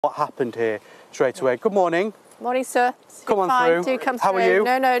What happened here straight away. Good morning. Morning, sir. Come on fine. through. Do come How through. are you?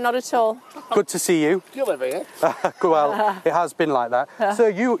 No, not at all. Good to see you. Do you live here? Well, it has been like that. So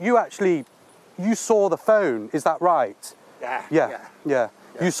you actually saw the phone, is that right? Yeah.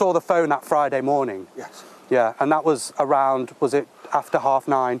 You saw the phone that Friday morning? Yes. Yeah, and that was around, was it after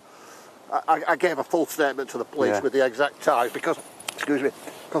 9:30? I gave a full statement to the police with the exact time because,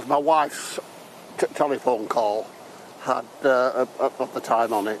 because my wife's telephone call had the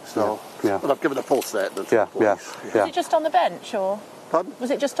time on it, so but I've given a full statement to the police. Was it just on the bench, or? Pardon?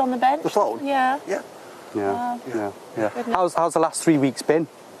 Was it just on the bench? The phone? Yeah. How's the last 3 weeks been?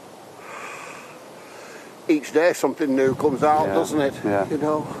 Each day something new comes out, doesn't it? Yeah. You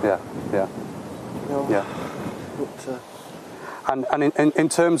know. Yeah. You know, And in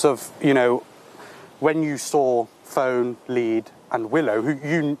terms of, you know, when you saw phone, lead and Willow, who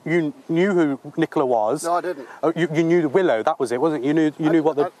you knew who Nicola was? No, I didn't. Oh, you knew the Willow, that was it, wasn't it? You knew you knew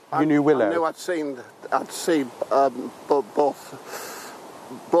Willow. I knew I'd seen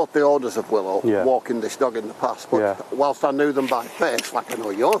both the owners of Willow walking this dog in the past, but whilst I knew them by face, like I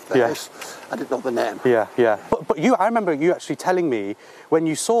know your face, I didn't know the name. Yeah. But I remember you actually telling me when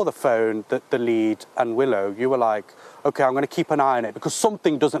you saw the phone, the lead and Willow, you were like, okay, I'm going to keep an eye on it because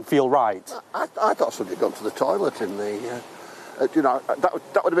something doesn't feel right. I thought somebody had gone to the toilet in the. You know,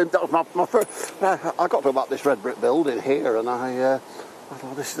 that would have been my first. I got to about this red brick building here, and I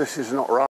thought this is not right.